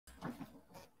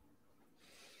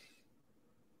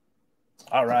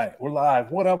All right, we're live.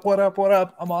 What up, what up, what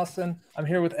up? I'm Austin. I'm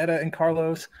here with Etta and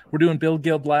Carlos. We're doing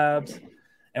BuidlGuidl Labs,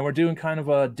 and we're doing kind of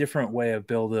a different way of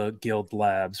BuidlGuidl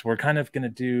Labs. We're kind of going to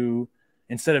do,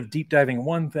 instead of deep diving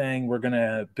one thing, we're going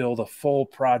to build a full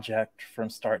project from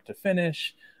start to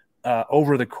finish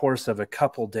over the course of a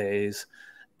couple days,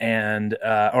 and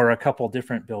or a couple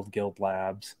different BuidlGuidl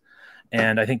Labs.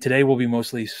 And I think today we'll be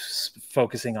mostly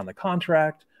focusing on the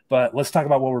contract, but let's talk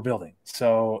about what we're building.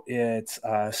 So it's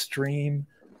a stream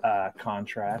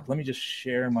contract. Let me just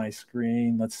share my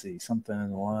screen. Let's see,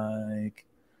 something like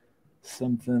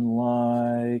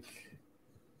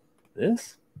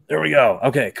this. There we go.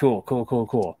 Okay,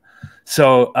 cool.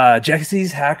 So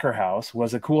Jesse's Hacker House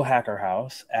was a cool hacker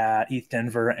house at ETH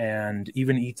Denver and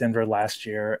even ETH Denver last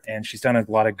year, and she's done a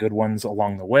lot of good ones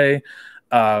along the way.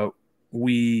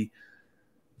 We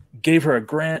gave her a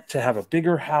grant to have a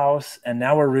bigger house, and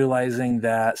now we're realizing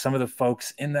that some of the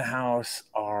folks in the house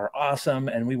are awesome,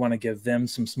 and we want to give them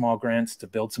some small grants to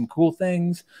build some cool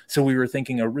things. So we were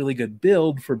thinking a really good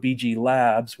build for BG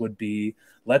Labs would be,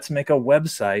 let's make a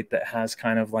website that has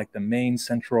kind of like the main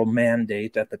central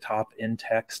mandate at the top in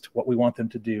text, what we want them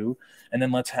to do, and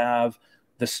then let's have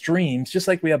the streams, just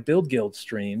like we have BuidlGuidl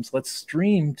streams, let's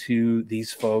stream to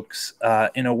these folks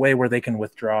in a way where they can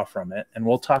withdraw from it. And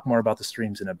we'll talk more about the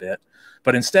streams in a bit.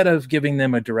 But instead of giving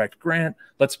them a direct grant,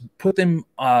 let's put them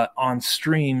on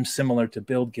streams similar to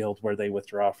BuidlGuidl where they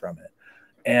withdraw from it.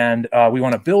 And we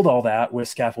want to build all that with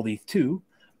Scaffold-Eth 2,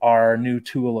 our new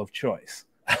tool of choice.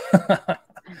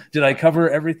 Did I cover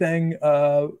everything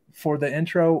for the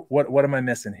intro? What am I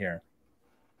missing here?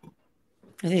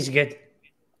 I think it's good.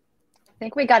 I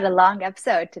think we got a long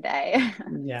episode today.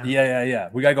 Yeah.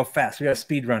 We gotta go fast. We gotta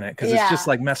speed run it because it's just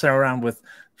like messing around with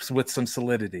some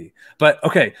solidity. But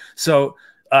okay, so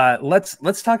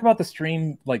let's talk about the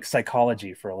stream like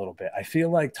psychology for a little bit. I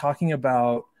feel like talking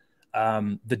about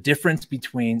the difference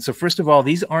between, so first of all,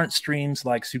 these aren't streams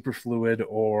like Superfluid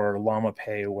or Llama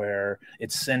Pay where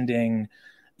it's sending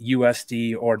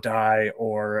USD or DAI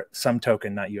or some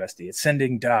token, not USD. It's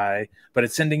sending DAI, but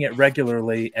it's sending it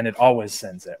regularly and it always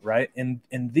sends it, right? In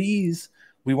these,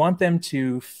 we want them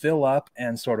to fill up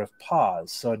and sort of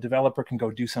pause so a developer can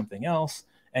go do something else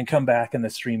and come back and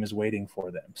the stream is waiting for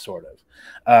them, sort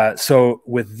of. So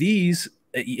with these,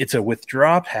 it's a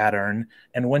withdraw pattern.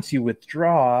 And once you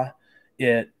withdraw,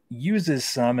 it uses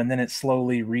some and then it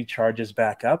slowly recharges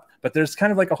back up. But there's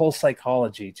kind of like a whole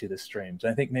psychology to the streams.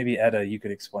 I think maybe Etta, you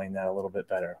could explain that a little bit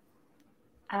better.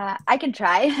 I can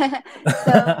try.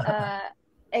 So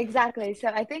exactly. So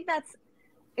I think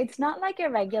it's not like a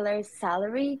regular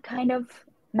salary kind of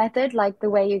method, like the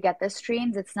way you get the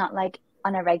streams. It's not like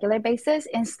on a regular basis.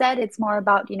 Instead, it's more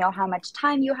about, how much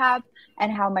time you have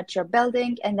and how much you're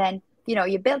building. And then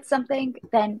you build something,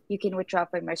 then you can withdraw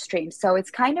from your stream. So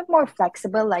it's kind of more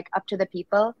flexible, like up to the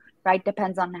people, right?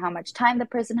 Depends on how much time the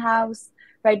person has,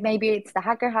 right? Maybe it's the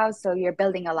hacker house, so you're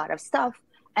building a lot of stuff.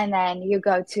 And then you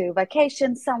go to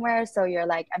vacation somewhere, so you're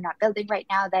like, I'm not building right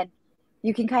now. Then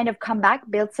you can kind of come back,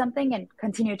 build something, and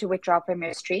continue to withdraw from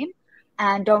your stream.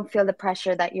 And don't feel the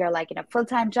pressure that you're like in a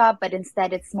full-time job, but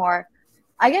instead it's more,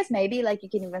 I guess maybe like you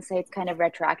can even say it's kind of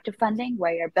retroactive funding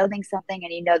where you're building something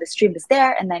and the stream is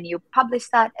there and then you publish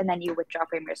that and then you withdraw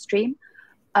from your stream.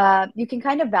 You can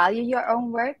kind of value your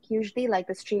own work. Usually like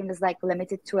the stream is like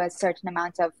limited to a certain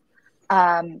amount of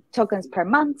tokens per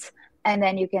month. And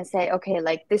then you can say, okay,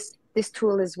 like this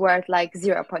tool is worth like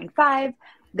 0.5.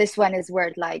 This one is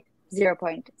worth like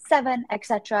 0.7,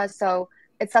 etc. So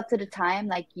it's up to the time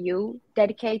like you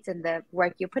dedicate and the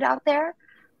work you put out there.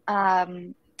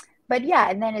 But yeah,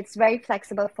 and then it's very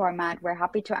flexible format. We're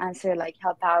happy to answer, like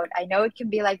help out. I know it can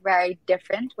be like very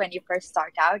different when you first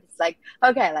start out. It's like,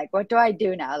 okay, like what do I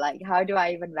do now? Like, how do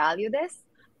I even value this?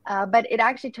 But it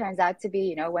actually turns out to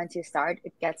be, once you start,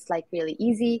 it gets like really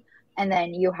easy. And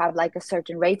then you have like a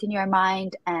certain rate in your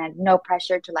mind and no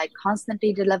pressure to like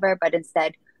constantly deliver, but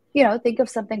instead, think of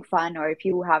something fun. Or if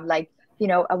you have like, a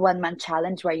 1-month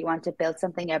challenge where you want to build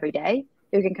something every day,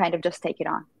 you can kind of just take it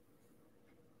on.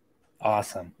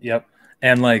 Awesome. Yep.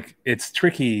 And like, it's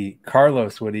tricky.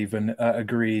 Carlos would even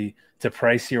agree to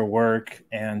price your work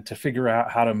and to figure out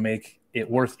how to make it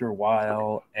worth your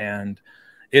while. And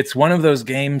it's one of those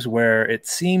games where it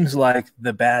seems like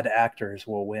the bad actors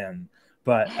will win.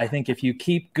 But I think if you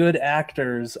keep good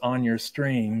actors on your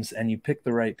streams and you pick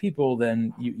the right people,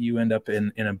 then you end up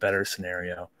in a better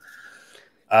scenario.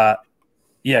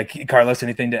 Yeah, Carlos,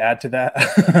 anything to add to that?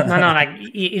 No, like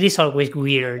it is always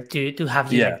weird to have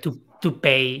to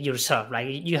pay yourself. Like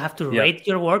you have to rate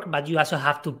your work, but you also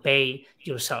have to pay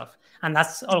yourself, and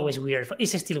that's always weird.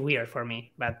 It's still weird for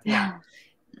me, but yeah.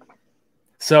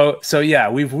 So yeah,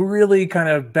 we've really kind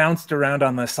of bounced around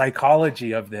on the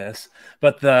psychology of this,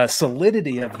 but the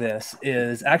solidity of this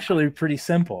is actually pretty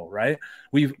simple, right?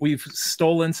 We've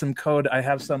stolen some code. I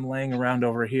have some laying around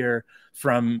over here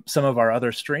from some of our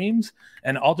other streams,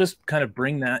 and I'll just kind of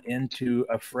bring that into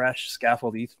a fresh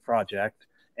Scaffold-Eth project,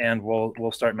 and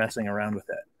we'll start messing around with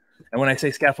it. And when I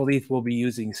say Scaffold-Eth, we'll be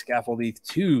using Scaffold-Eth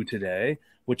 2 today,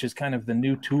 which is kind of the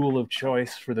new tool of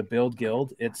choice for the Build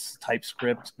Guild. It's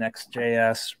TypeScript,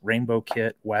 Next.js, Rainbow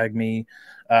Kit, WagMe,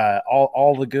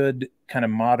 all the good kind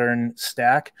of modern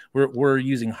stack. We're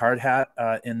using Hardhat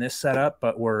in this setup,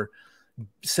 but we're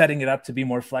setting it up to be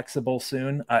more flexible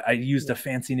soon. I used a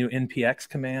fancy new npx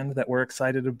command that we're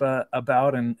excited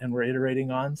about and we're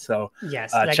iterating on. So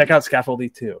yes, check out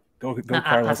Scaffold-Eth too. Go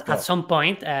Carlos. At some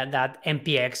point, that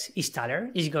npx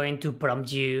installer is going to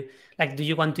prompt you, like, do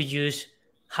you want to use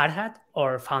Hardhat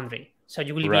or Foundry? So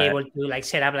you will be able to like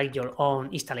set up like your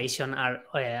own installation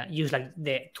or use like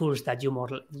the tools that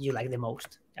you like the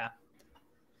most. Yeah.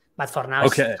 But for now,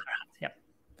 okay. It's Hardhat. Yeah.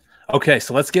 Okay,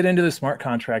 so let's get into the smart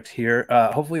contract here.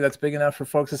 Hopefully that's big enough for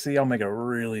folks to see. I'll make it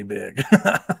really big.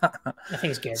 I think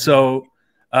it's good. So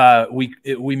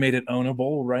we made it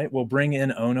ownable, right? We'll bring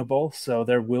in ownable. So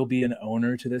there will be an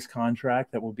owner to this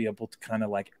contract that will be able to kind of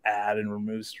like add and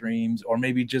remove streams, or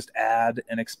maybe just add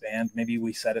and expand. Maybe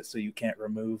we set it so you can't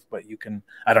remove, but you can,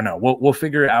 I don't know. We'll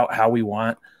figure out how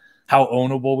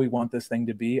ownable we want this thing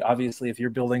to be. Obviously, if you're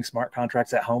building smart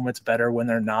contracts at home, it's better when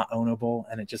they're not ownable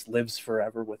and it just lives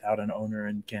forever without an owner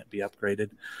and can't be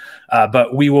upgraded.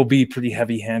 But we will be pretty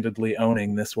heavy-handedly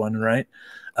owning this one, right?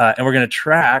 And we're going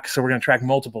to track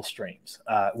multiple streams.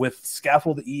 With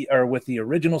Scaffold-Eth, or with the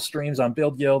original streams on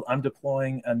BuidlGuild, I'm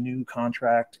deploying a new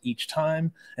contract each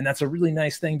time. And that's a really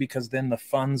nice thing because then the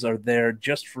funds are there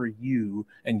just for you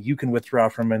and you can withdraw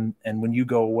from them. And when you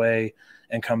go away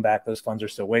and come back, those funds are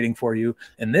still waiting for you.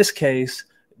 In this case,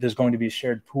 there's going to be a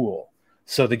shared pool.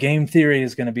 So the game theory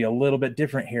is going to be a little bit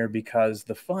different here because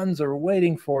the funds are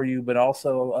waiting for you, but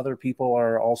also other people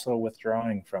are also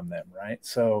withdrawing from them, right?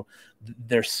 So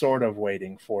they're sort of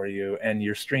waiting for you and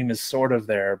your stream is sort of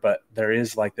there, but there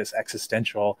is like this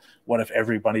existential, what if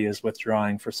everybody is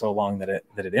withdrawing for so long that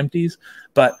it empties?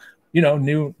 But you know,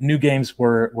 new games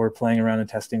we're playing around and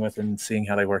testing with and seeing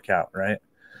how they work out, right?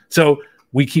 So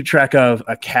we keep track of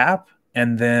a cap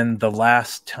and then the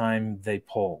last time they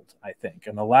pulled, I think.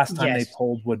 And the last time they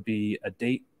pulled would be a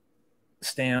date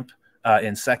stamp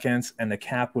in seconds, and the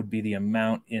cap would be the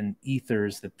amount in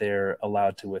ethers that they're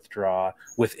allowed to withdraw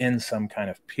within some kind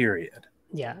of period.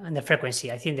 Yeah, and the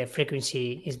frequency. I think the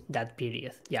frequency is that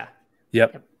period. Yeah.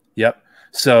 Yep.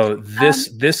 So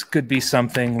this could be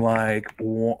something like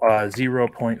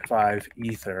 0.5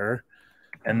 ether.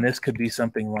 And this could be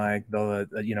something like a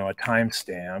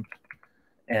timestamp,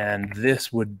 and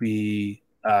this would be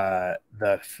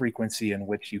the frequency in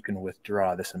which you can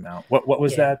withdraw this amount. What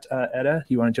was that, Edda?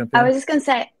 You want to jump in? I was just gonna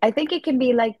say, I think it can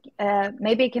be like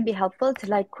maybe it can be helpful to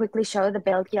like quickly show the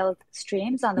BuidlGuild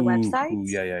streams on the website.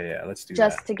 Yeah. Let's do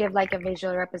just that. to give like a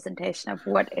visual representation of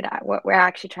what we're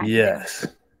actually trying to do.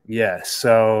 Yes.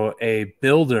 So a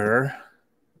builder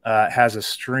has a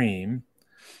stream.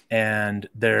 And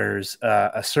there's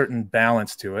a certain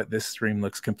balance to it. This stream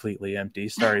looks completely empty.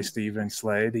 Sorry, Steven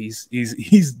Slade.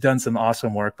 He's done some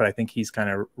awesome work, but I think he's kind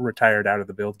of retired out of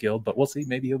the Build Guild. But we'll see.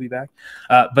 Maybe he'll be back.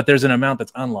 But there's an amount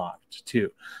that's unlocked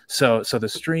too. So the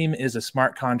stream is a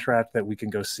smart contract that we can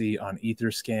go see on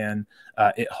Etherscan.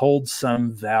 It holds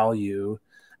some value,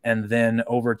 and then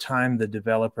over time, the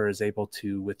developer is able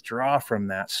to withdraw from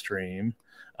that stream,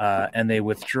 and they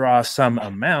withdraw some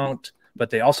amount. But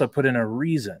they also put in a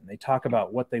reason. They talk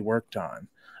about what they worked on.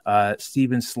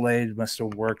 Stephen Slade must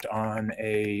have worked on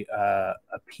a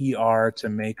PR to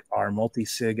make our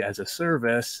multi-sig as a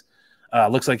service.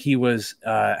 Looks like he was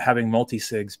having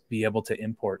multi-sigs be able to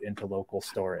import into local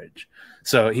storage.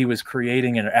 So he was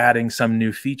creating and adding some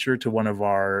new feature to one of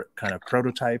our kind of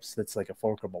prototypes that's like a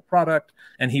forkable product,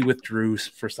 and he withdrew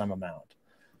for some amount.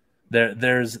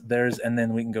 There's and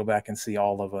then we can go back and see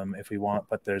all of them if we want,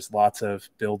 but there's lots of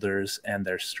builders and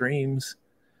their streams,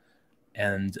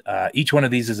 and each one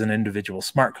of these is an individual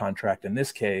smart contract in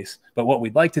this case. But what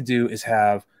we'd like to do is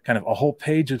have kind of a whole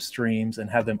page of streams and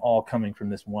have them all coming from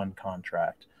this one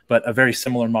contract, but a very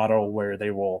similar model where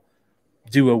they will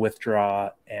do a withdraw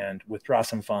and withdraw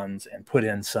some funds and put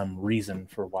in some reason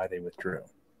for why they withdrew.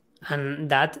 And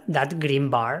that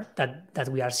green bar that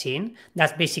we are seeing,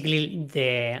 that's basically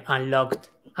the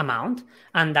unlocked amount.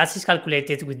 And that is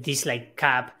calculated with this like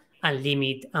cap and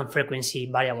limit and frequency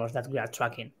variables that we are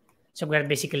tracking. So we are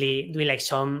basically doing like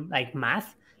some like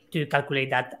math to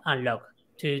calculate that unlock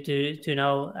to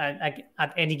know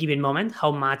at any given moment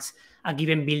how much a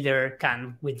given builder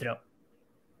can withdraw.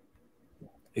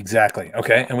 Exactly.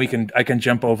 Okay. And I can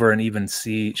jump over and even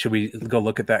see, should we go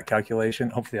look at that calculation?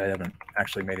 Hopefully I haven't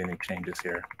actually made any changes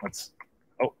here. Let's,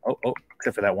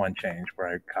 except for that one change where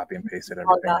I copy and pasted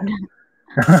everything.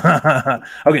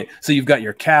 Okay. So you've got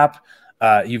your cap,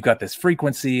 you've got this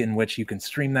frequency in which you can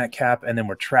stream that cap. And then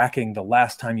we're tracking the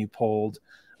last time you pulled.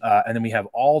 And then we have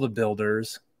all the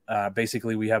builders.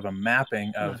 Basically we have a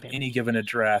mapping of any given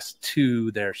address to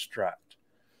their struct.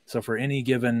 So for any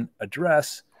given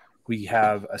address, we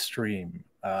have a stream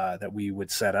that we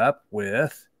would set up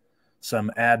with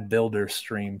some add builder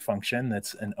stream function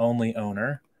that's an only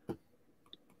owner.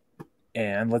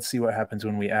 And let's see what happens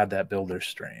when we add that builder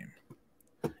stream.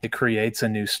 It creates a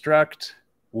new struct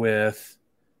with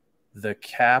the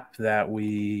cap that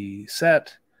we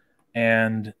set,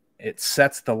 and it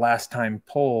sets the last time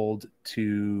pulled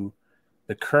to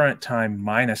the current time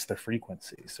minus the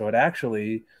frequency. So it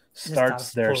actually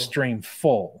starts their stream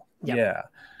full. Yep. Yeah.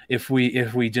 If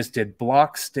we just did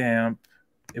block stamp,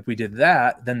 if we did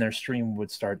that, then their stream would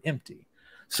start empty.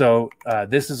 So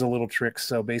this is a little trick.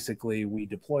 So basically we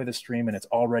deploy the stream and it's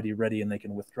already ready and they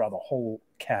can withdraw the whole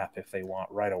cap if they want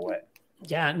right away.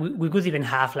 Yeah, we could even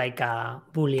have like a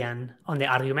Boolean on the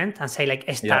argument and say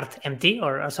like start empty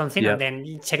or something, and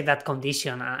then check that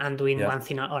condition and doing one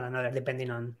thing or another depending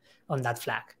on that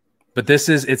flag. But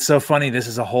it's so funny. This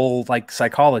is a whole like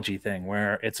psychology thing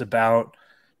where it's about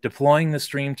deploying the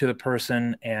stream to the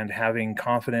person and having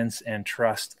confidence and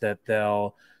trust that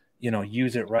they'll,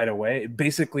 use it right away.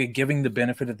 Basically giving the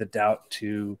benefit of the doubt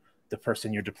to the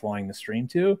person you're deploying the stream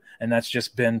to. And that's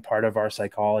just been part of our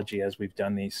psychology as we've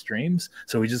done these streams.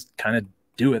 So we just kind of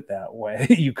do it that way.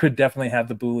 You could definitely have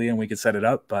the Boolean, we could set it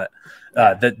up, but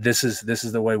this is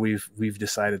the way we've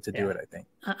decided to do it, I think.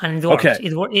 And it works. Okay.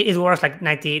 It works like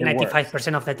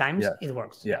 95% of the times. It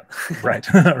works. Yeah.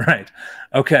 Right. Right.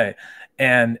 Okay.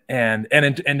 And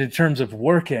in terms of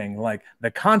working, like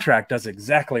the contract does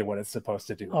exactly what it's supposed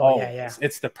to do.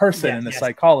 It's the person and the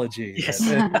psychology. Yes.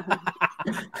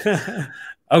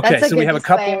 Okay, so we have a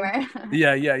couple. We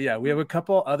have a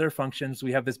couple other functions.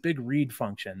 We have this big read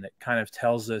function that kind of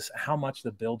tells us how much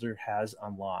the builder has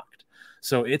unlocked.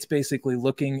 So it's basically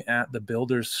looking at the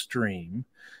builder's stream,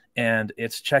 and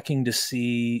it's checking to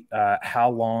see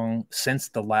how long since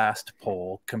the last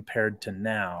poll compared to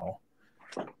now.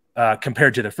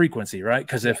 Compared to the frequency, right?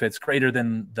 Because if it's greater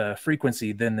than the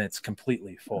frequency, then it's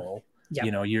completely full.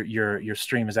 Yeah. Your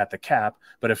stream is at the cap.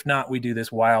 But if not, we do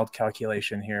this wild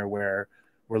calculation here where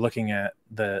we're looking at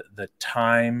the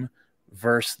time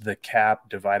versus the cap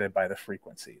divided by the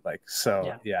frequency. Like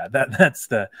so, that's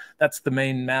the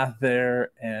main math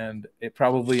there. And I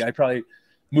probably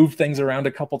moved things around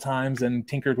a couple times and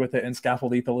tinkered with it in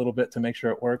Scaffold-Eth a little bit to make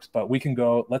sure it works. But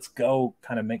let's go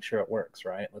kind of make sure it works,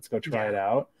 right? Let's go try it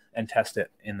out and test it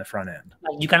in the front end.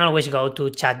 You can always go to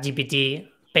ChatGPT,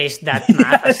 paste that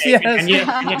math. Can you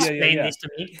explain this to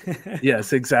me?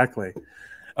 Yes, exactly.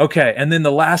 Okay, and then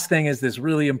the last thing is this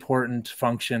really important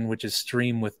function, which is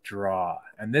stream withdraw.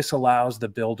 And this allows the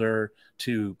builder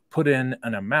to put in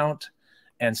an amount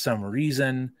and some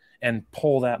reason and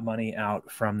pull that money out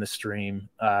from the stream.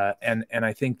 And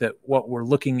I think that what we're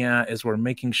looking at is we're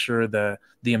making sure the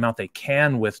amount they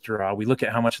can withdraw, we look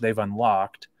at how much they've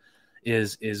unlocked,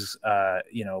 is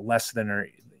less than or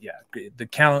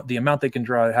the amount they can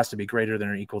draw has to be greater than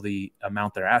or equal the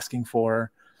amount they're asking for.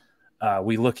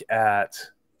 We look at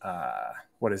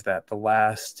what is that? The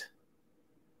last.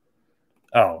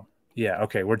 Oh yeah,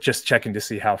 okay. We're just checking to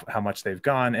see how much they've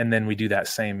gone, and then we do that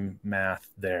same math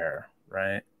there,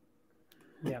 right?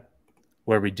 Yeah.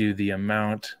 Where we do the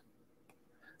amount.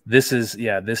 This is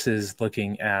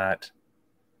looking at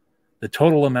the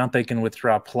total amount they can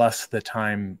withdraw plus the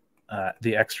time.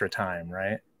 The extra time,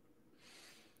 right?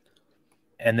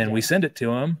 And then we send it to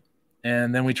them,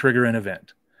 and then we trigger an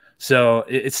event. So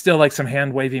it's still like some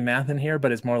hand wavy math in here,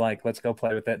 but it's more like, let's go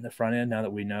play with that in the front end now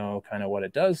that we know kind of what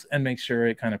it does and make sure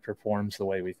it kind of performs the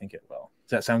way we think it will.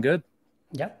 Does that sound good?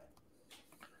 Yep.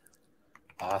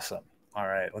 Awesome. All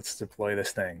right, let's deploy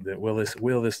this thing.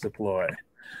 Will this deploy?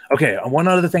 Okay, one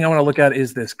other thing I want to look at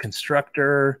is this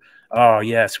constructor. Oh,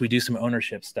 yes, we do some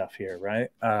ownership stuff here, right?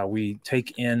 We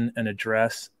take in an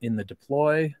address in the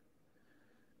deploy,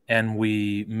 and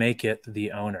we make it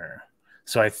the owner.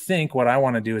 So I think what I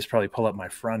want to do is probably pull up my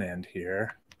front end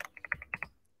here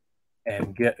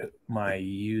and get my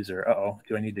user. Uh-oh,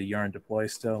 do I need to yarn deploy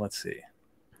still? Let's see.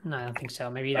 No, I don't think so.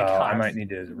 Maybe like I might need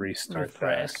to restart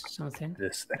something.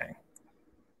 This thing.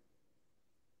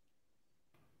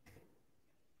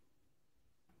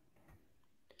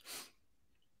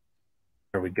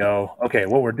 There we go. Okay,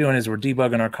 what we're doing is we're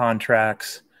debugging our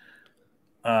contracts.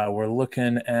 We're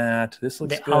looking at, this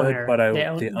looks The good, owner, but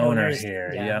the owner is,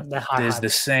 here, yeah, the hard is hat. the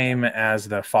same as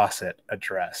the faucet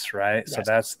address, right? Yes. So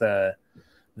that's the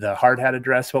hard hat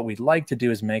address. What we'd like to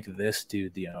do is make this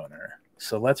dude the owner.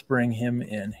 So let's bring him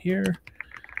in here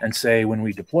and say when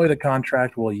we deploy the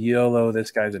contract, we'll YOLO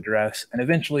this guy's address. And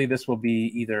eventually this will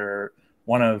be either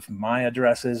one of my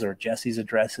addresses or Jesse's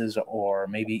addresses, or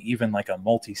maybe even like a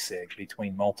multi-sig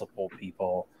between multiple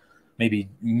people. Maybe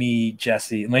me,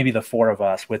 Jesse, maybe the four of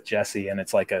us with Jesse, and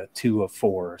it's like a 2 of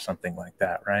 4 or something like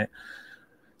that, right?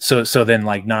 So then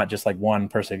like not just like one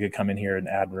person could come in here and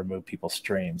add and remove people's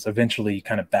streams. Eventually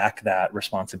kind of back that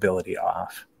responsibility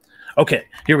off. Okay,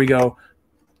 here we go.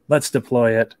 Let's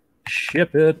deploy it,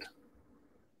 ship it.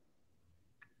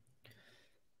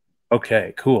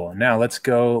 Okay, cool. Now let's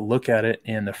go look at it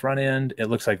in the front end. It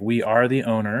looks like we are the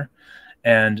owner.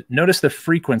 And notice the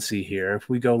frequency here. If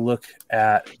we go look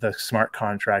at the smart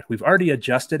contract, we've already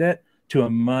adjusted it to a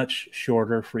much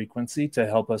shorter frequency to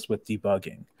help us with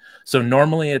debugging. So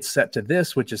normally it's set to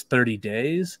this, which is 30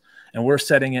 days, and we're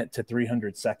setting it to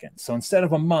 300 seconds. So instead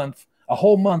of a month, a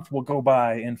whole month will go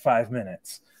by in 5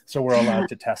 minutes. So we're allowed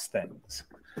to test things.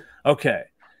 Okay,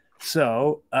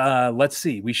 so let's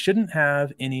see. We shouldn't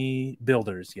have any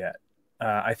builders yet.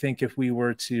 I think if we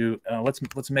were to,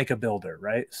 let's make a builder,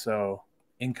 right? So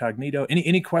incognito.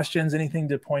 Any questions? Anything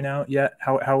to point out yet?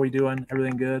 How are we doing?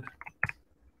 Everything good?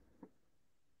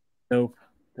 Nope.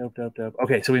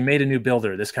 Okay, so we made a new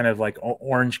builder, this kind of like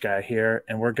orange guy here,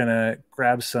 and we're gonna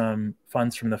grab some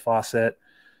funds from the faucet.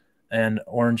 And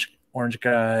orange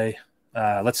guy,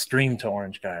 let's stream to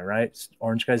orange guy, right?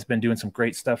 Orange guy's been doing some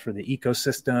great stuff for the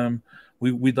ecosystem.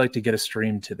 We'd like to get a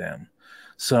stream to them.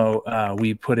 So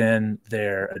we put in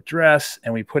their address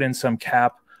and we put in some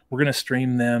cap. We're going to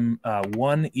stream them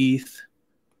 1 ETH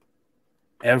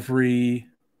every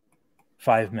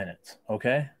 5 minutes.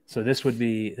 Okay. So this would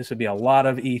be a lot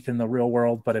of ETH in the real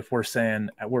world. But if we're saying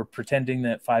we're pretending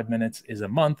that 5 minutes is a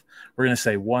month, we're going to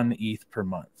say 1 ETH per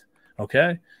month.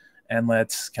 Okay. And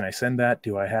can I send that?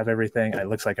 Do I have everything? It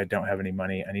looks like I don't have any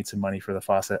money. I need some money for the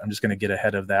faucet. I'm just going to get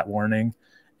ahead of that warning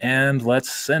and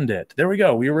let's send it. There we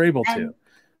go. We were able to.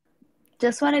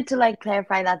 Just wanted to like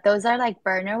clarify that those are like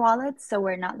burner wallets, so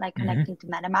we're not like connecting to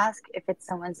MetaMask if it's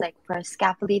someone's like first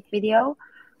Scaffold-Eth video.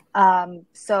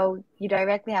 So you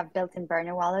directly have built-in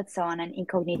burner wallets. So on an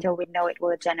incognito window, it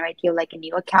will generate you like a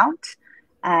new account.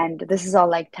 And this is all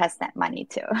like testnet money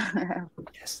too.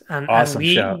 Yes, and, awesome.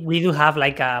 and we do have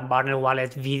like a burner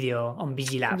wallet video on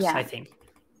BG Labs, I think.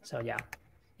 So yeah,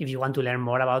 if you want to learn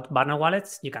more about burner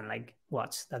wallets, you can like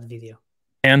watch that video.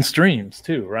 And streams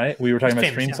too, right? We were talking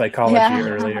about stream psychology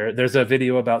earlier. There's a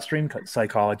video about stream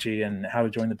psychology and how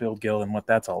to join the BuidlGuidl and what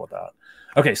that's all about.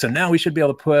 Okay, so now we should be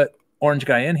able to put orange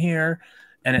guy in here,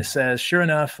 and it says, sure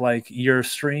enough, like your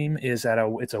stream is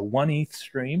it's a 1 ETH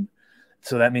stream.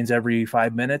 So that means every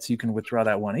 5 minutes you can withdraw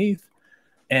that 1 ETH.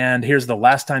 And here's the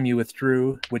last time you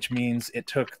withdrew, which means it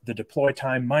took the deploy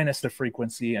time minus the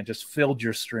frequency and just filled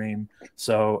your stream.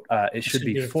 So it should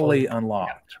be fully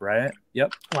unlocked, right?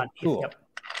 Yep. Cool. Yep.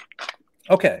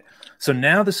 Okay, so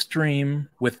now the stream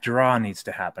withdraw needs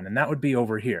to happen, and that would be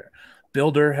over here.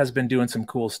 Builder has been doing some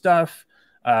cool stuff.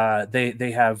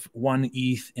 They have 1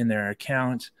 ETH in their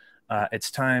account.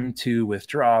 It's time to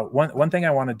withdraw. One thing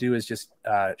I want to do is just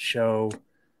show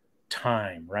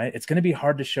time, right? It's going to be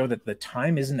hard to show that the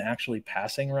time isn't actually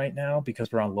passing right now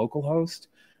because we're on localhost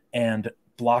and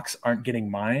blocks aren't getting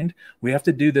mined. We have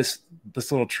to do this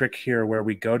little trick here where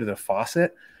we go to the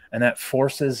faucet, and that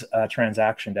forces a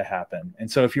transaction to happen. And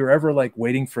so if you're ever like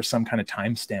waiting for some kind of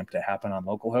timestamp to happen on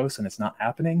localhost and it's not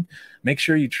happening, make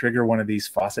sure you trigger one of these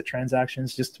faucet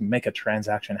transactions just to make a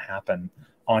transaction happen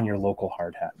on your local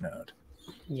hard hat node.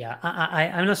 Yeah,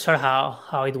 I'm not sure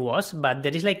how it was, but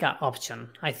there is like an option,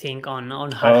 I think, on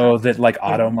hard hat. That like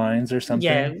auto mines or something?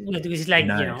 Yeah, it's like,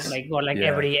 nice.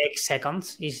 Every X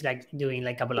seconds is like doing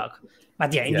like a block.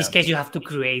 But yeah, in this case, you have to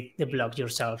create the block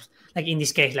yourself. Like in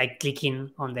this case, like clicking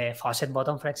on the faucet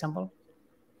button, for example.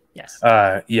 Yes.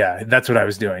 Yeah, that's what I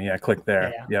was doing. Yeah, click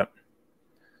there. Yeah. Yep.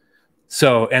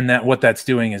 So, and what that's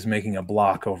doing is making a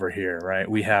block over here, right?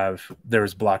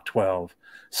 There's block 12.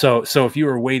 So if you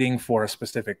were waiting for a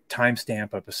specific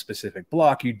timestamp of a specific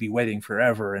block, you'd be waiting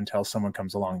forever until someone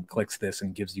comes along and clicks this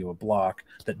and gives you a block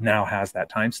that now has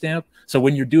that timestamp. So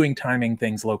when you're doing timing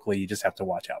things locally, you just have to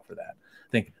watch out for that.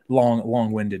 I think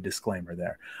long-winded disclaimer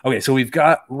there. Okay, so we've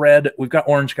got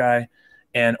orange guy,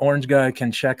 and orange guy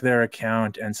can check their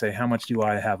account and say, how much do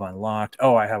I have unlocked?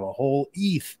 Oh, I have a whole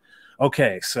ETH.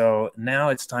 Okay, so now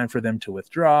it's time for them to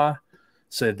withdraw.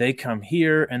 So they come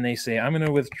here and they say, I'm going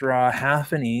to withdraw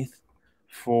half an ETH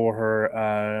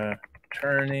for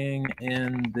turning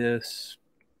in this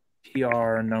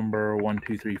PR number 1,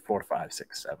 2, 3, 4, 5,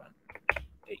 6, 7,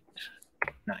 8.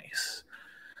 Nice.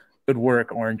 Good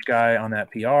work, orange guy, on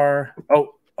that PR.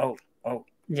 Oh.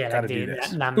 Yeah, gotta like do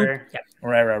this. Number. Yeah.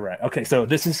 Right. Okay, so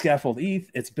this is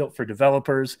Scaffold-Eth. It's built for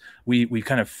developers. We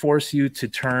kind of force you to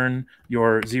turn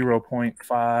your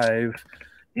 0.5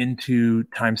 into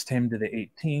times 10 to the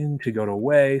 18 to go to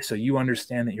way, so you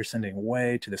understand that you're sending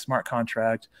way to the smart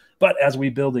contract. But as we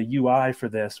build a UI for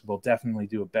this, we'll definitely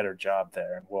do a better job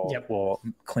there, and we'll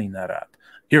clean that up.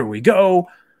 Here we go.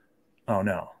 Oh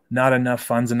no, not enough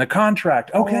funds in the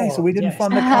contract. Okay, so we didn't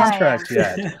fund the contract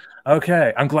yet.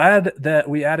 Okay, I'm glad that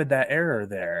we added that error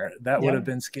there. That would have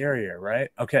been scarier, right?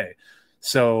 Okay,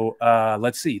 so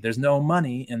let's see. There's no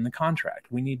money in the contract.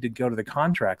 We need to go to the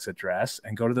contract's address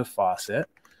and go to the faucet,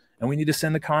 and we need to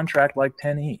send the contract like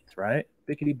 10 ETH, right?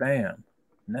 Bickety bam.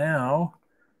 Now,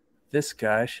 this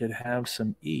guy should have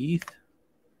some ETH.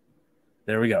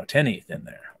 There we go, 10 ETH in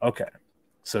there. Okay,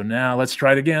 so now let's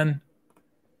try it again.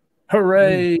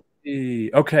 Hooray!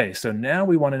 Okay, so now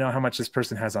we want to know how much this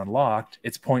person has unlocked.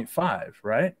 It's 0.5,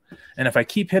 right? And if I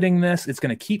keep hitting this, it's going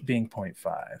to keep being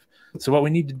 0.5. So what we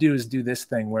need to do is do this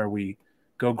thing where we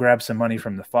go grab some money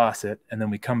from the faucet, and then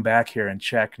we come back here and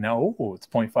check. Now, it's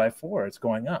 0.54. It's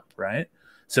going up, right?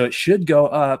 So it should go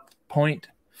up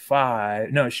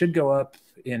 0.5. No, it should go up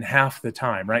in half the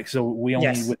time, right? So we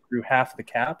only withdrew half the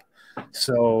cap.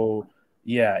 So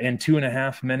yeah, in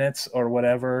 2.5 minutes or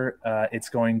whatever, it's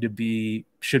going to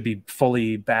should be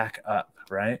fully back up,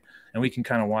 right? And we can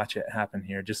kind of watch it happen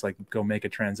here, just like go make a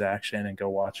transaction and go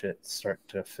watch it start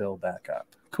to fill back up.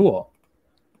 Cool.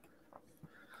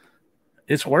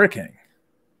 It's working.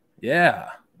 Yeah.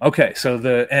 Okay. So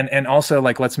and also,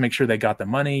 like, let's make sure they got the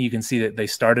money. You can see that they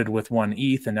started with 1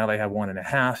 ETH and now they have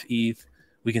 1.5 ETH.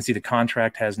 We can see the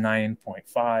contract has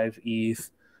 9.5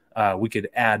 ETH. We could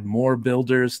add more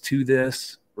builders to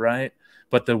this, right?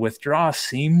 But the withdraw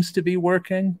seems to be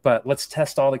working, but let's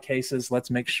test all the cases.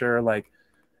 Let's make sure, like,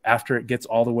 after it gets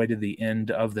all the way to the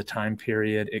end of the time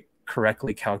period, it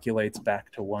correctly calculates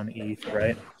back to 1 ETH,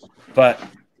 right? But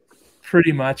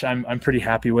pretty much I'm pretty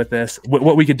happy with this.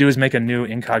 What we could do is make a new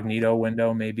incognito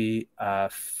window maybe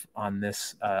on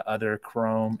this other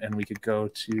Chrome, and we could go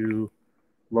to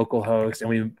localhost, and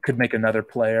we could make another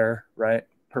player, right?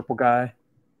 Purple guy.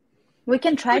 We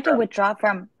can try to withdraw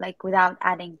from, like, without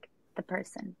adding the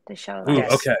person to show. Ooh,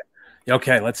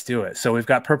 okay, let's do it. So we've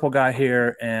got purple guy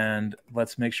here, and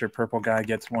let's make sure purple guy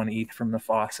gets 1 ETH from the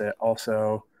faucet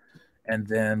also, and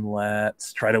then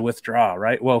let's try to withdraw,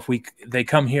 right? Well, if they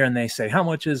come here and they say how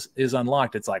much is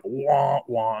unlocked, it's like wonk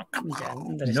wonk.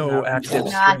 Yeah, no active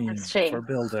stream for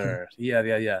builder.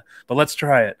 Yeah. But let's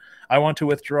try it. I want to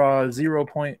withdraw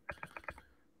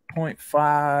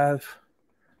 0.5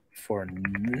 for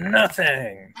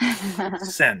nothing.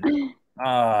 Send.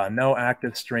 No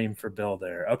active stream for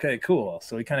builder. Okay, cool.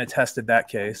 So we kind of tested that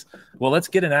case. Well, let's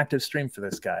get an active stream for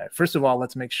this guy. First of all,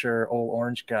 let's make sure old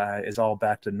orange guy is all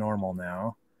back to normal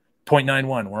now.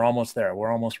 0.91. We're almost there.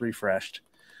 We're almost refreshed.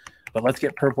 But let's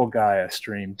get purple guy a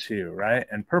stream too, right?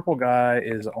 And purple guy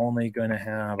is only going to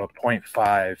have a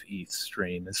 0.5 ETH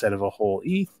stream instead of a whole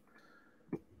ETH.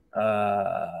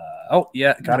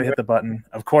 Gotta hit the button.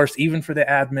 Of course, even for the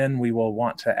admin, we will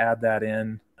want to add that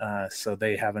in so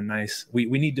they have a nice. We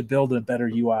need to build a better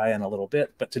UI in a little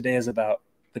bit, but today is about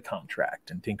the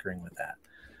contract and tinkering with that.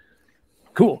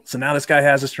 Cool. So now this guy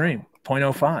has a stream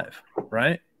 0.05,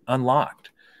 right? Unlocked.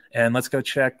 And let's go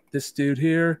check this dude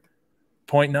here.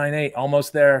 0.98,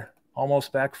 almost there.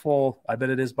 Almost back full. I bet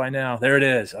it is by now. There it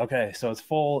is. Okay, so it's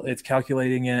full. It's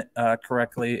calculating it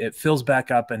correctly. It fills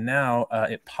back up, and now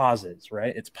it pauses,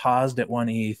 right? It's paused at 1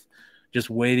 ETH, just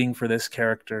waiting for this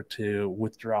character to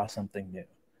withdraw something new.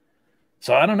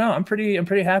 So I don't know. I'm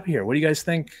pretty happy here. What do you guys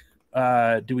think?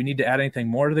 Do we need to add anything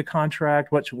more to the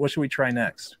contract? What should we try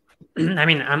next? I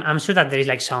mean, I'm sure that there is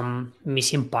like some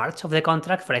missing parts of the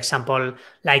contract. For example,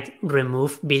 like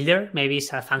remove builder. Maybe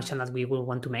it's a function that we will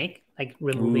want to make, like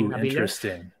removing a builder.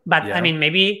 Interesting. But yeah. I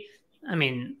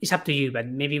mean, it's up to you. But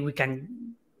maybe we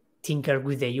can tinker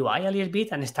with the UI a little bit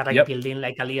and start like building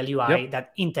like a little UI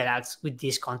that interacts with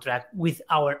this contract with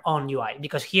our own UI.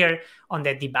 Because here on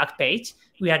the debug page,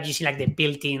 we are using like the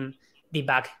built-in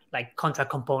debug like contract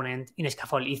component in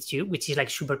Scaffold-Eth 2, which is like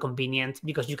super convenient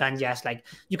because you can just like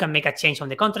you can make a change on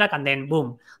the contract and then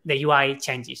boom, the UI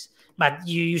changes. But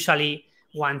you usually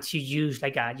want to use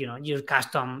like your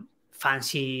custom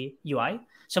fancy UI.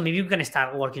 So maybe we can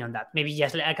start working on that. Maybe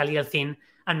just like a little thing,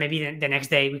 and maybe the next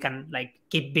day we can like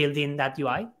keep building that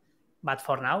UI. But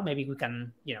for now, maybe we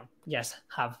can, just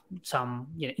have some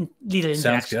little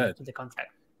interaction to the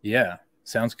contract. Yeah,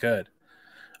 sounds good.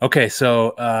 Okay,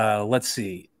 so let's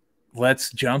see.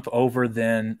 Let's jump over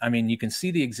then. I mean, you can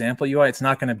see the example UI. It's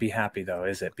not going to be happy though,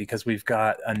 is it? Because we've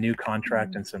got a new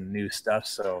contract and some new stuff.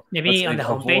 So maybe on the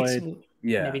homepage,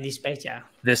 maybe this page,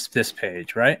 this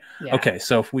page, right? Yeah. Okay,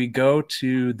 so if we go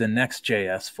to the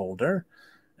Next.js folder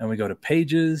and we go to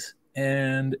pages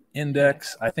and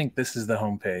index, I think this is the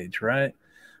homepage, right?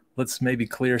 Let's maybe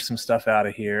clear some stuff out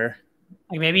of here.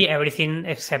 Like maybe everything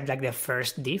except like the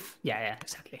first div. Yeah,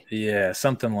 exactly. Yeah,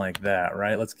 something like that,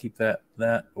 right? Let's keep that.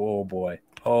 Oh boy.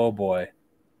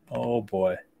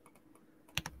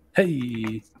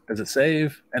 Hey, does it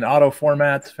save? And auto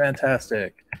formats,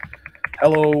 fantastic.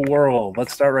 Hello world.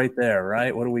 Let's start right there,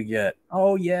 right? What do we get?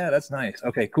 Oh yeah, that's nice.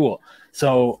 Okay, cool.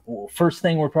 So first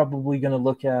thing we're probably going to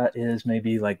look at is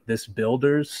maybe like this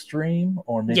builder's stream,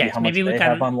 or maybe how much they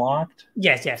have unlocked.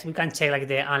 Yes, we can check like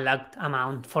the unlocked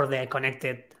amount for the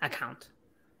connected account.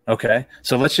 Okay,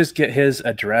 so let's just get his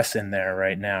address in there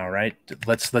right now, right?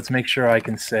 Let's make sure I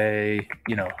can say,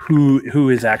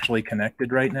 who is actually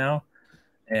connected right now,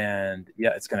 and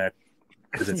yeah, it's gonna.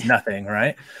 Because it's nothing,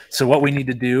 right? So what we need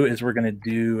to do is we're going to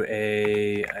do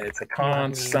it's a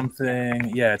const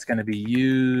something. Yeah, it's going to be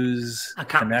use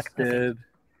account, connected.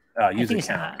 Use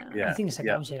account. I think it's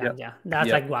account. Yeah. That's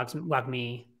like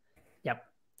WAGMI.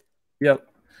 Yep.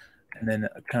 And then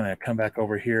kind of come back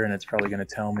over here, and it's probably going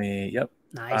to tell me,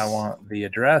 nice. I want the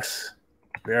address.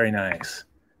 Very nice.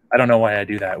 I don't know why I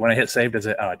do that. When I hit save, does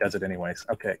it? Oh, it does it anyways.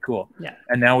 Okay, cool. Yeah.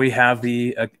 And now we have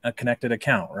a connected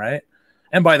account, right?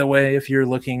 And by the way, if you're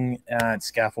looking at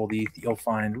Scaffold-Eth, you'll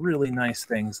find really nice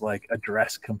things like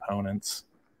address components.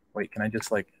 Wait, can I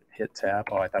just like hit tab?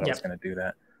 Oh, I thought I was going to do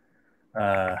that.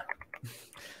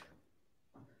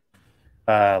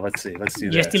 Let's see. Let's do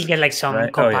this. You still get like some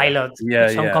Copilot,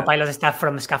 Copilot stuff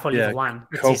from Scaffold-Eth 1.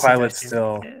 Copilot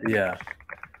still,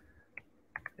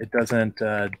 It doesn't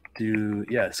do,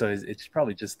 so it's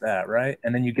probably just that, right?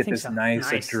 And then you get this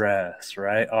nice address,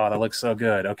 right? Oh, that looks so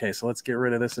good. Okay, so let's get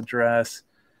rid of this address.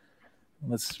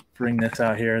 Let's bring this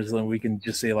out here so we can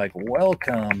just say like,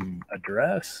 welcome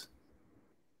address.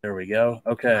 There we go.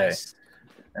 Okay. Nice.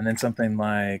 And then something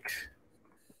like,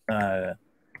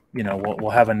 we'll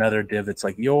have another div that's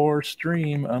like your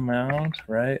stream amount,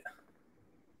 right?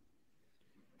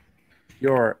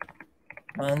 Your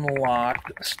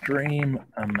unlocked stream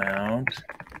amount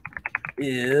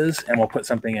is, and we'll put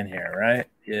something in here, right?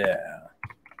 Yeah.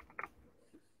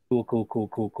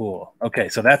 Cool. Okay,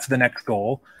 so that's the next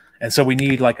goal. And so we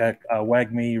need like a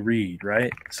WAGMI read,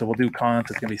 right? So we'll do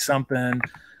const, it's gonna be something,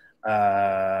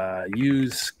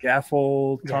 use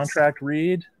scaffold contract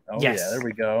read. Oh yeah, there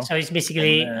we go. So it's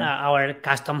basically our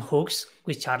custom hooks,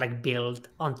 which are like built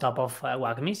on top of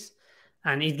WAGMIs,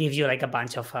 and it gives you like a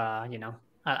bunch of, a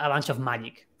bunch of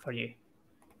magic for you.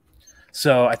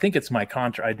 So I think it's my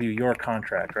contract. I do your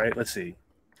contract, right? Let's see.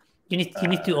 You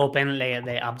need to open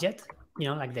the object,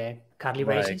 like the curly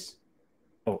braces.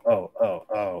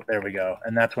 Oh, there we go.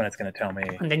 And that's when it's going to tell me.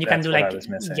 And then you can do like,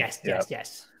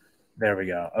 yes. There we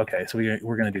go. Okay, so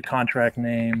we're going to do contract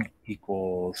name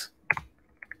equals,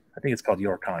 I think it's called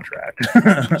your contract.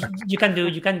 you can do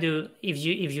if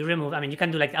you remove, you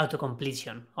can do like auto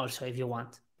completion also if you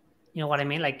want. You know what I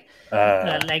mean? Like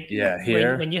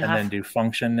here, when you have, and then do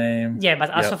function name. Yeah, but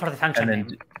also for the function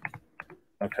name.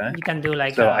 Okay. You can do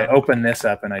like. So I open this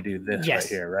up and I do this right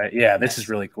here, right? Yeah, this is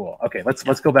really cool. Okay,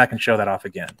 let's go back and show that off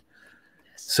again.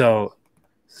 So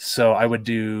I would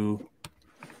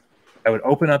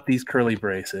open up these curly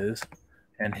braces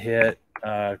and hit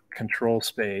control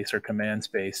space or command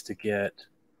space to get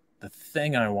the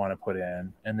thing I want to put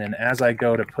in, and then as I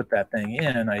go to put that thing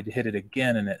in, I hit it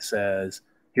again and it says,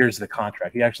 here's the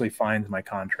contract. He actually finds my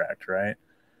contract, right?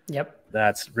 Yep.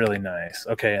 That's really nice.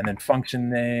 Okay, and then function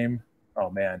name. Oh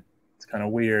man, it's kind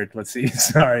of weird. Let's see.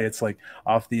 Sorry, it's like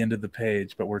off the end of the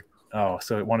page, but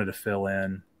so it wanted to fill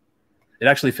in. It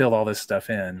actually filled all this stuff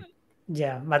in.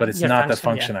 Yeah, but it's not the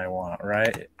function I want,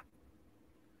 right?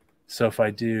 So if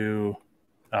I do,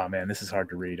 oh man, this is hard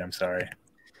to read. I'm sorry.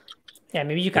 Yeah,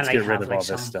 maybe you can get rid of all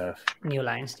this stuff. New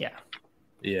lines, yeah.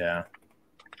 Yeah.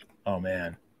 Oh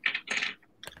man.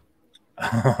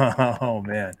 Oh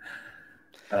man.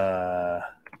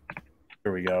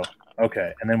 Here we go.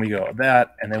 Okay, and then we go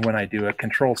that, and then when I do a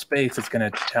control space, it's going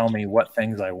to tell me what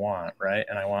things I want, right?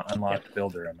 And I want unlocked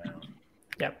builder amount.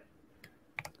 Yep.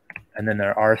 And then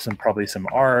there are probably some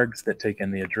args that take in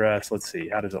the address. Let's see,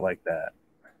 how does it like that?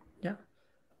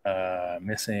 Yeah.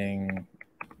 Missing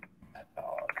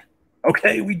dog.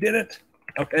 Okay, we did it.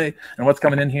 Okay, and what's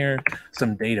coming in here?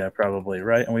 Some data probably,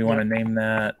 right? And we want to name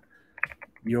that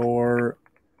your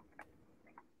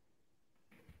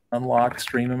unlocked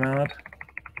stream amount.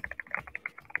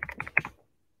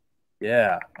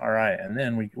 Yeah, all right. And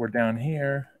then we're down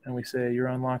here and we say your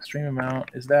unlocked stream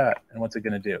amount is that. And what's it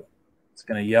going to do? It's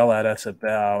going to yell at us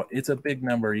about, it's a big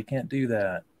number. You can't do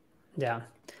that. Yeah.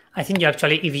 I think you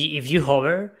actually, if you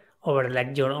hover over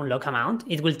like your unlock amount,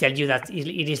 it will tell you that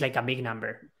it is like a big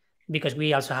number, because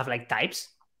we also have like types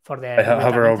for the. I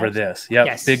hover over types. This. Yep.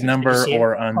 Yes. Big number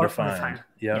or undefined.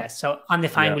 Yep. Yes. So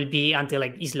undefined will be until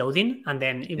like it's loading, and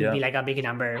then it will be like a big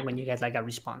number when you get like a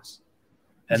response.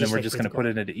 And then we're just going to put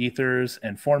it into ethers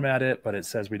and format it, but it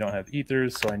says we don't have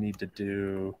ethers, so I need to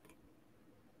do.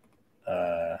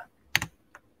 Oh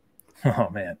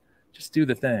man, just do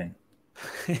the thing.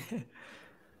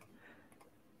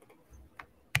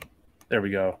 There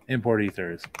we go. Import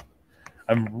ethers.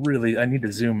 I need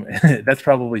to zoom. That's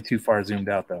probably too far zoomed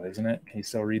out though, isn't it? Can you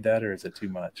still read that, or is it too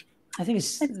much? I think it's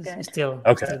still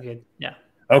okay. Still good. Yeah.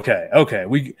 Okay.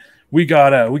 We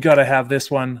gotta have this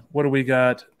one. What do we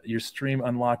got? Your stream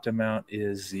unlocked amount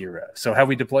is 0. So have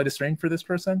we deployed a stream for this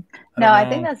person? I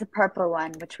think that's a purple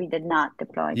one, which we did not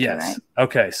deploy. Yes. Right?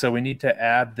 Okay. So we need to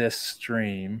add this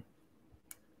stream.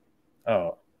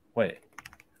 Oh, wait.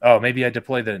 Oh, maybe I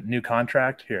deploy the new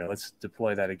contract. Here, let's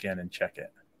deploy that again and check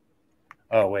it.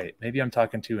 Oh, wait. Maybe I'm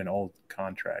talking to an old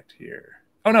contract here.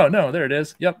 Oh, no. There it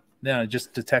is. Yep. Yeah, I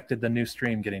just detected the new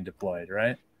stream getting deployed,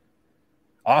 right?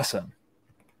 Awesome.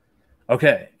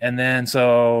 Okay, and then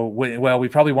we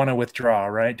probably want to withdraw,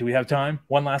 right? Do we have time?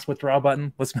 One last withdraw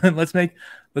button. Let's make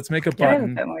a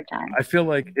button. A bit more time. I feel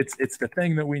like it's the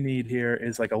thing that we need here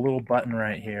is like a little button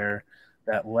right here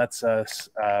that lets us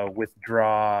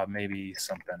withdraw maybe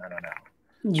something. I don't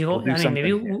know.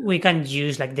 Maybe we can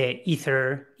use like the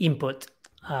ether input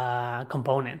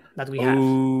component that we have.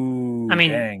 Ooh,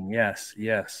 dang, yes.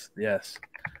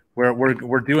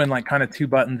 We're doing like kind of 2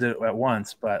 buttons at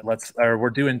once, but we're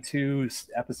doing 2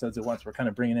 episodes at once. We're kind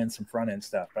of bringing in some front end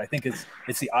stuff, but I think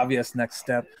it's the obvious next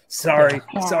step. Sorry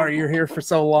you're here for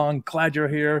so long. Glad you're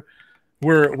here.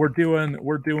 We're doing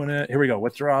it. Here we go.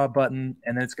 Withdraw button,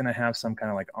 and then it's gonna have some kind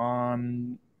of like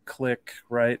on click,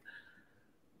 right?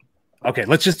 Okay,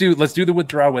 let's do the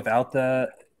withdraw without the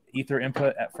ether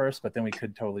input at first, but then we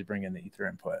could totally bring in the ether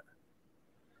input.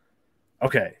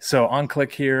 Okay, so on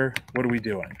click here, what are we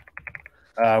doing?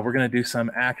 We're going to do some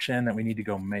action that we need to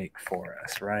go make for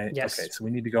us, right? Yes. Okay, so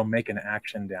we need to go make an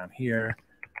action down here.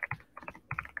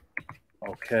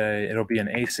 Okay, it'll be an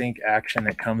async action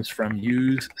that comes from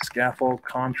use scaffold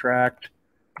contract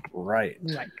right.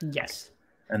 Yes.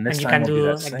 And this you time can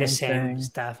we'll do that like the same thing.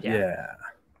 Stuff. Yeah.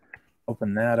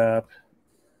 Open that up.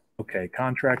 Okay,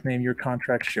 contract name, your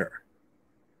contract, sure.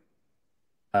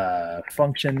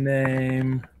 Function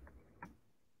name.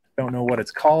 Don't know what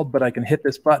it's called, but I can hit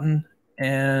this button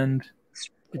and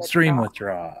stream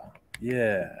withdraw.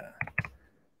 Yeah.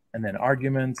 And then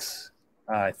arguments.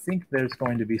 I think there's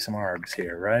going to be some args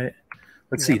here, right?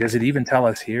 Let's see. Does it even tell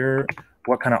us here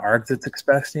what kind of args it's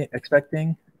expecting?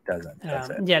 It doesn't. Does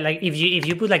it? Yeah, like if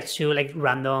you put like 2 like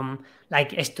random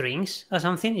like strings or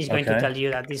something, it's going to tell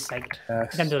you that this like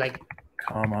test, you can do like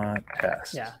comma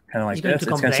test. Yeah. Kind of like this. It's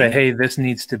going to say, hey, this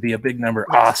needs to be a big number.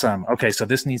 Yes. Awesome. Okay, so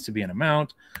this needs to be an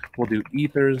amount. We'll do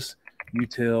ethers,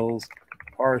 utils,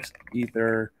 parse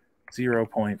ether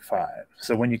 0.5.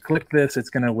 So when you click this, it's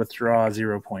going to withdraw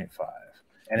 0.5.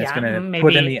 And it's going to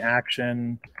put in the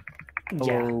action.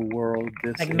 Hello world.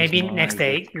 This like maybe next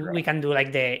day withdraw. We can do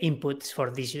like the inputs for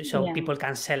this, so people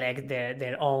can select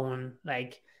their own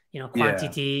like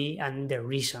quantity and the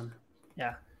reason.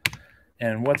 Yeah.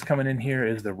 And what's coming in here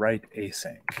is the write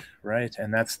async, right?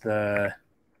 And that's the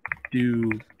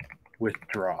do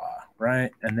withdraw,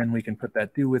 right? And then we can put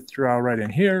that do withdraw right in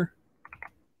here.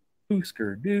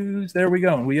 Boosker do's. There we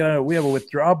go. And we have a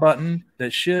withdraw button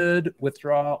that should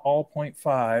withdraw all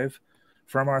 0.5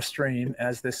 from our stream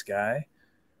as this guy.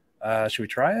 Should we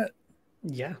try it?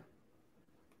 Yeah.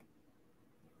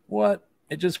 What?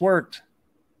 It just worked.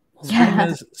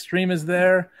 Stream is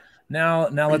there. Now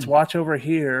let's watch over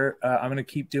here. I'm going to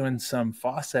keep doing some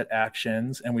faucet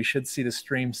actions, and we should see the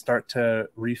stream start to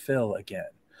refill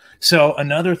again. So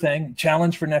another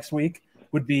challenge for next week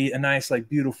would be a nice, like,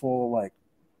 beautiful, like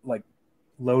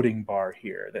loading bar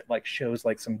here that like shows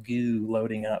like some goo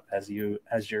loading up as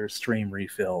your stream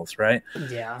refills, right?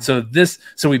 Yeah. So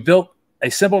we built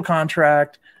a simple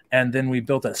contract, and then we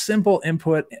built a simple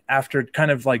input after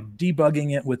kind of like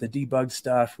debugging it with the debug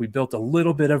stuff. We built a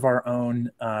little bit of our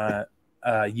own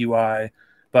UI,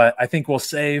 but I think we'll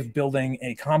save building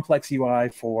a complex UI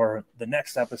for the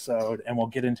next episode, and we'll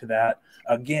get into that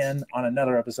again on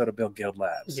another episode of BuidlGuidl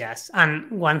Labs. Yes, and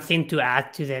one thing to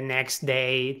add to the next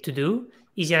day to do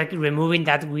is like removing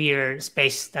that weird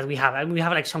space that we have. We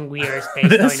have like some weird space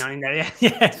going on in there.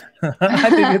 Yeah. I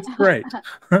think it's great.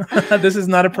 This is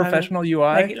not a professional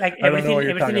UI. Like I don't know what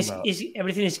you're everything talking about.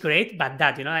 Everything is great, but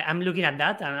that, you know, I'm looking at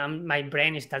that and my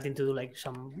brain is starting to do like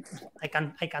some. I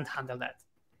can't handle that.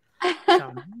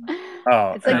 So,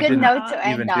 it's a good note to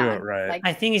end on. Do it right. Like,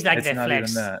 I think it's like it's the not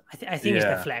flex. even that. I think it's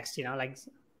the flex, you know, like.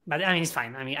 But I mean, it's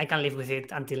fine. I mean, I can live with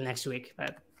it until next week.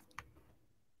 But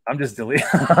I'm just deleting.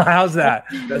 How's that?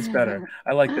 That's better.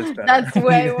 I like this better. That's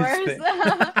way worse.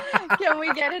 Can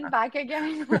we get it back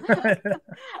again?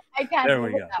 I can't. There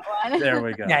we go. That one. There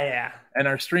we go. Yeah. And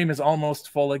our stream is almost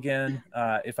full again.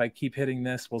 If I keep hitting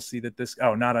this, we'll see that this.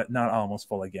 Oh, not almost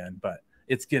full again, but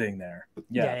it's getting there.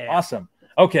 Yeah. Awesome.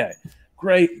 Okay.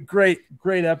 Great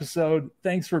episode.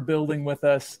 Thanks for building with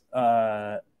us.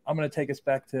 I'm going to take us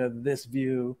back to this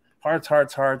view. Hearts,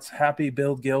 hearts, hearts. Happy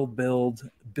BuidlGuidl build.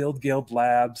 BuidlGuidl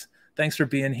Labs. Thanks for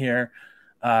being here.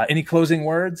 Any closing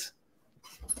words?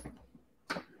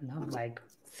 No, like,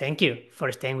 thank you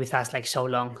for staying with us like so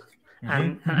long.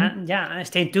 And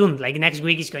stay tuned. Like next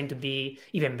week is going to be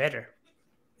even better.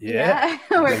 Yeah.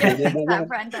 We're going to fix that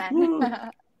front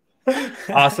end.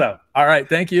 Awesome. All right.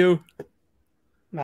 Thank you.